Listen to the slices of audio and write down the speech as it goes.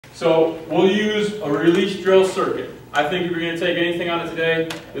So we'll use a release drill circuit. I think if you're going to take anything on it today,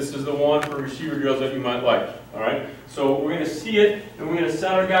 this is the one for receiver drills that you might like. All right. So we're going to see it, and we're going to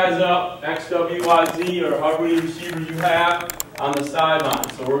set our guys up X, W, Y, Z, or however many receivers you have on the sideline.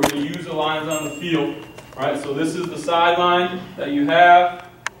 So we're going to use the lines on the field. All right. So this is the sideline that you have.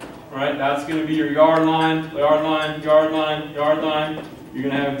 All right. That's going to be your yard line, yard line, yard line, yard line. You're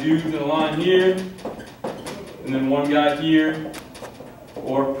going to have dudes in a line here, and then one guy here,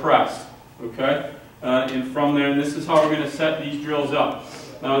 or press. Okay. And from there, and this is how we're going to set these drills up.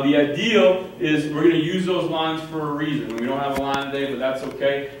 Now the ideal is we're going to use those lines for a reason. We don't have a line today, but that's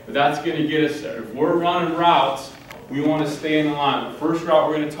okay. But that's going to get us there. If we're running routes, we want to stay in the line. The first route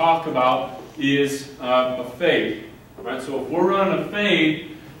we're going to talk about is a fade. All right, so if we're running a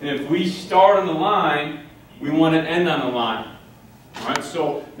fade, and if we start on the line, we want to end on the line. All right,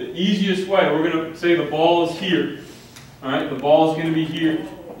 so the easiest way, we're going to say the ball is here. All right, the ball is going to be here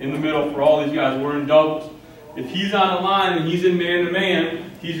in the middle for all these guys. We're in doubles. If he's on the line and he's in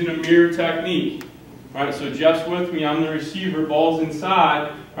man-to-man, he's in a mirror technique. All right, so Jeff's with me. I'm the receiver. Ball's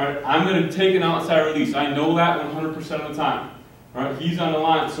inside. All right, I'm going to take an outside release. I know that 100% of the time. All right, he's on the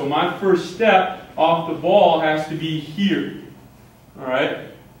line. So my first step off the ball has to be here. All right,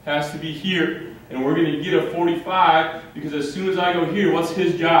 has to be here. And we're going to get a 45 because as soon as I go here, what's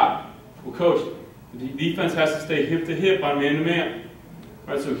his job? Well, coach, the defense has to stay hip to hip on man-to-man.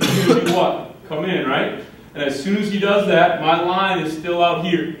 All right, so he's going to do what? Come in, right? And as soon as he does that, my line is still out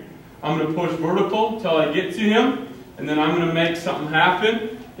here. I'm going to push vertical until I get to him, and then I'm going to make something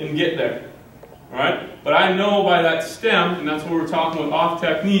happen and get there. All right? But I know by that stem, and that's what we're talking with off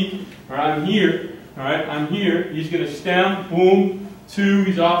technique, all right, I'm here, all right, I'm here. He's going to stem, boom, 2,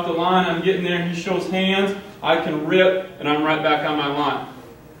 he's off the line, I'm getting there, he shows hands, I can rip, and I'm right back on my line.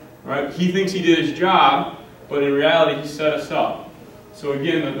 All right? He thinks he did his job, but in reality, he set us up. So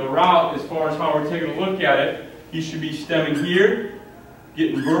again, the route, as far as how we're taking a look at it, he should be stemming here,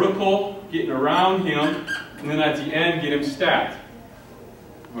 getting vertical, getting around him, and then at the end, get him stacked.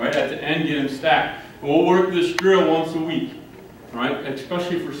 All right, at the end, get him stacked. And we'll work this drill once a week, all right,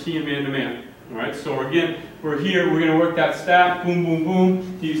 especially if we're seeing man-to-man. All right, so again, we're here, we're going to work that stack, boom, boom,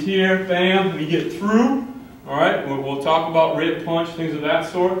 boom. He's here, bam, we get through. All right, we'll talk about rip, punch, things of that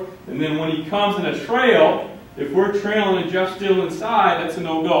sort. And then when he comes in a trail, if we're trailing and Jeff's still inside, that's a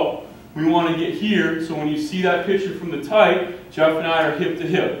no-go. We want to get here, so when you see that picture from the tight, Jeff and I are hip to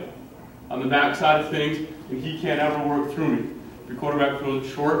hip on the back side of things, and he can't ever work through me. If your quarterback throws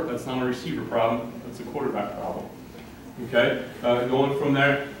it short, that's not a receiver problem, that's a quarterback problem. Okay? Going from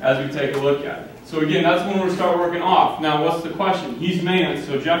there as we take a look at it. So again, that's when we'll start working off. Now, what's the question? He's man,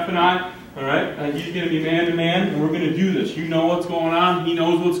 so Jeff and I, all right, he's going to be man-to-man, and we're going to do this. You know what's going on, he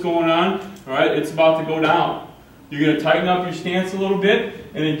knows what's going on. All right, it's about to go down. You're going to tighten up your stance a little bit.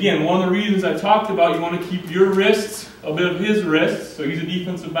 And again, one of the reasons I talked about, you want to keep your wrists, a bit of his wrists. So he's a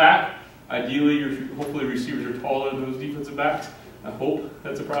defensive back. Ideally, hopefully receivers are taller than those defensive backs. I hope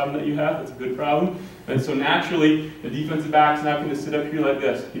that's a problem that you have. That's a good problem. And so naturally, the defensive back's not going to sit up here like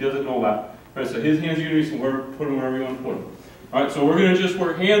this. He doesn't know that. All right, so his hands are going to be somewhere, put them wherever you want to put them. All right, so we're going to just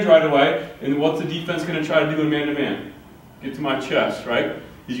work hands right away. And what's the defense going to try to do in man-to-man? Get to my chest, right?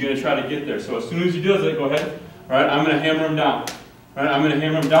 He's going to try to get there. So as soon as he does it, go ahead. All right, I'm going to hammer him down. All right, I'm going to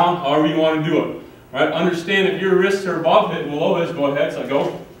hammer him down however you want to do it. All right, understand if your wrists are above it, below this, go ahead. So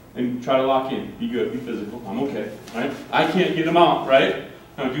go and try to lock in. Be good, be physical. I'm okay. All right, I can't get him out, right?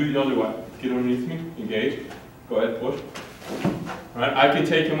 Now do the other way. Get underneath me, engage. Go ahead, push. All right, I can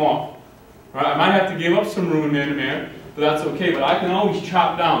take him off. All right, I might have to give up some room in man-to-man, but that's okay. But I can always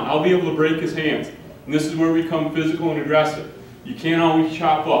chop down. I'll be able to break his hands. And this is where we become physical and aggressive. You can't always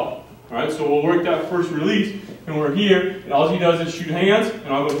chop up. All right, so we'll work that first release, and we're here, and all he does is shoot hands, and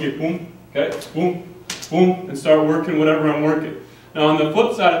I'll go here, boom, okay, boom, boom, and start working whatever I'm working. Now on the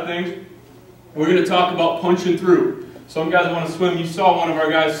flip side of things, we're going to talk about punching through. Some guys want to swim. You saw one of our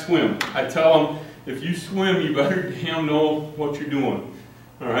guys swim. I tell them, if you swim, you better damn know what you're doing.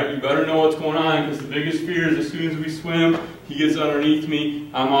 All right, you better know what's going on, because the biggest fear is as soon as we swim, he gets underneath me,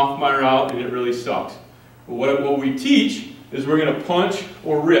 I'm off my route, and it really sucks. But what we teach is we're going to punch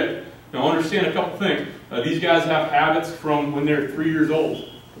or rip. Now understand a couple things. These guys have habits from when they're 3 years old,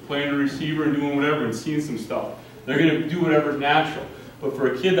 playing a receiver and doing whatever and seeing some stuff. They're going to do whatever's natural. But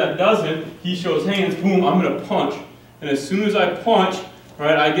for a kid that doesn't, he shows hands, boom, I'm going to punch. And as soon as I punch,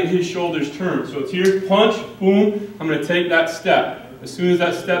 right, I get his shoulders turned. So it's here, punch, boom, I'm going to take that step. As soon as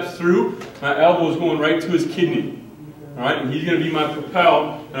that step's through, my elbow is going right to his kidney. All right, and he's going to be my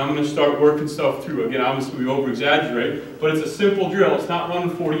propel, and I'm going to start working stuff through. Again, obviously we over-exaggerate, but it's a simple drill. It's not running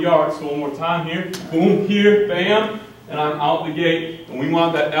 40 yards. So one more time here, boom, here, bam, and I'm out the gate, and we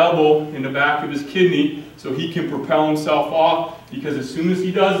want that elbow in the back of his kidney so he can propel himself off, because as soon as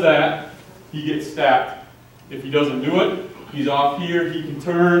he does that, he gets stacked. If he doesn't do it, he's off here, he can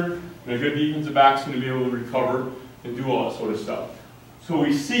turn, and a good defensive back's going to be able to recover and do all that sort of stuff. So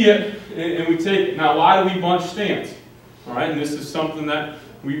we see it, and we take it. Now, why do we bunch stance? All right, and this is something that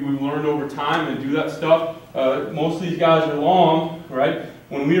we've learned over time and do that stuff. Most of these guys are long, right?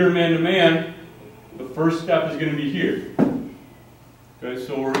 When we are man-to-man, the first step is going to be here. Okay,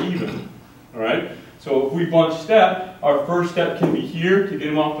 so we're even, all right? So if we bunch step, our first step can be here to get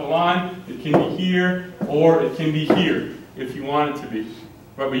him off the line. It can be here, or it can be here if you want it to be.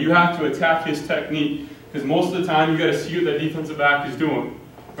 Right, but you have to attack his technique, because most of the time you got to see what that defensive back is doing.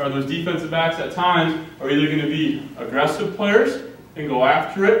 Right, those defensive backs at times are either going to be aggressive players and go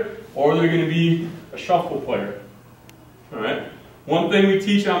after it, or they're going to be a shuffle player. All right. One thing we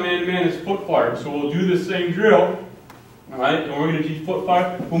teach on man-to-man is foot fire. So we'll do the same drill, all right, and we're going to do foot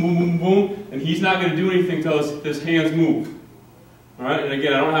fire, boom, boom, boom, boom, and he's not going to do anything until his hands move. All right, and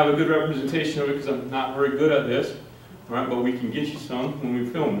again, I don't have a good representation of it because I'm not very good at this. All right, but we can get you some when we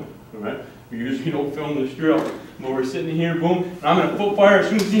film it. All right, we usually don't film this drill. When we're sitting here, boom, and I'm going to foot fire. As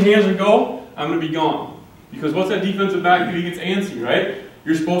soon as the hands are go, I'm going to be gone. Because what's that defensive back do? He gets antsy, right?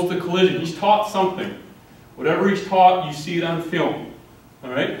 You're supposed to collision. He's taught something. Whatever he's taught, you see it on film. All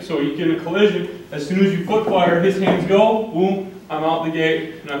right, so you get in a collision. As soon as you foot fire, his hands go, boom, I'm out the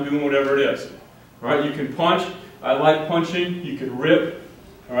gate, and I'm doing whatever it is. All right, you can punch. I like punching. You can rip.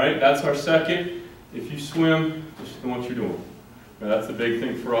 All right, that's our second. If you swim, just know what you're doing. Right, that's the big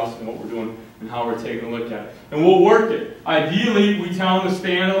thing for us and what we're doing and how we're taking a look at it. And we'll work it. Ideally, we tell them to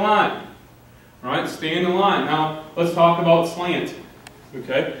stay in the line. All right, stay in the line. Now, let's talk about slant.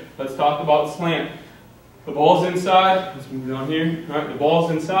 Okay, let's talk about slant. The ball's inside. Let's move down here. All right, the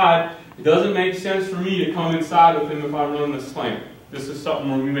ball's inside. It doesn't make sense for me to come inside with him if I'm running the slant. This is something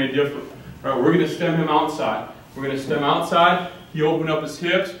where we may differ. All right, we're going to stem him outside. We're going to stem outside. He opened up his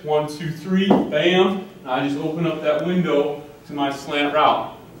hips. 1, 2, 3. Bam. And I just open up that window to my slant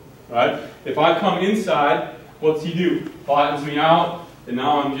route. All right. If I come inside, what's he do? Flattens me out, and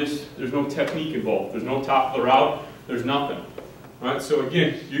now I'm just, there's no technique involved. There's no top of the route. There's nothing. All right. So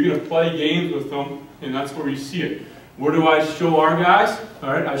again, you're going to play games with them, and that's where you see it. Where do I show our guys?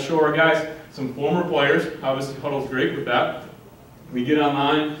 All right. I show our guys some former players. Obviously, Huddle's great with that. We get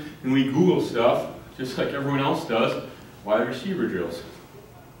online and we Google stuff, just like everyone else does. Wide receiver drills.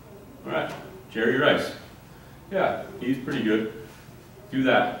 All right. Jerry Rice. Yeah, he's pretty good. Do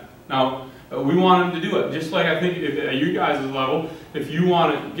that. Now, we want him to do it. Just like I think at you guys' level, if you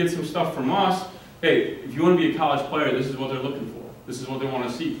want to get some stuff from us, hey, if you want to be a college player, this is what they're looking for. This is what they want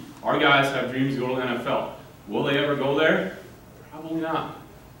to see. Our guys have dreams to go to the NFL. Will they ever go there? Probably not.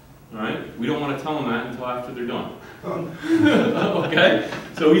 All right? We don't want to tell them that until after they're done. Okay?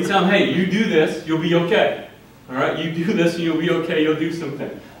 So we tell them, hey, you do this, you'll be okay. All right? You do this and you'll be okay. You'll do something.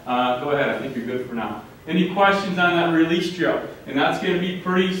 Go ahead. I think you're good for now. Any questions on that release drill? And that's going to be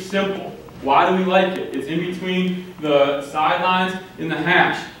pretty simple. Why do we like it? It's in between the sidelines and the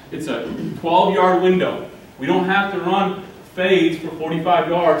hash. It's a 12-yard window. We don't have to run fades for 45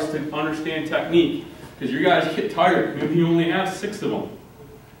 yards to understand technique, because your guys get tired. Maybe you only have 6 of them.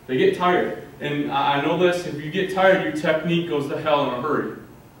 They get tired. And I know this, if you get tired, your technique goes to hell in a hurry.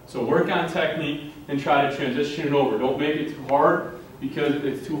 So work on technique and try to transition it over. Don't make it too hard, because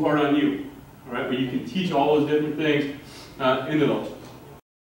it's too hard on you. All right, but you can teach all those different things into those.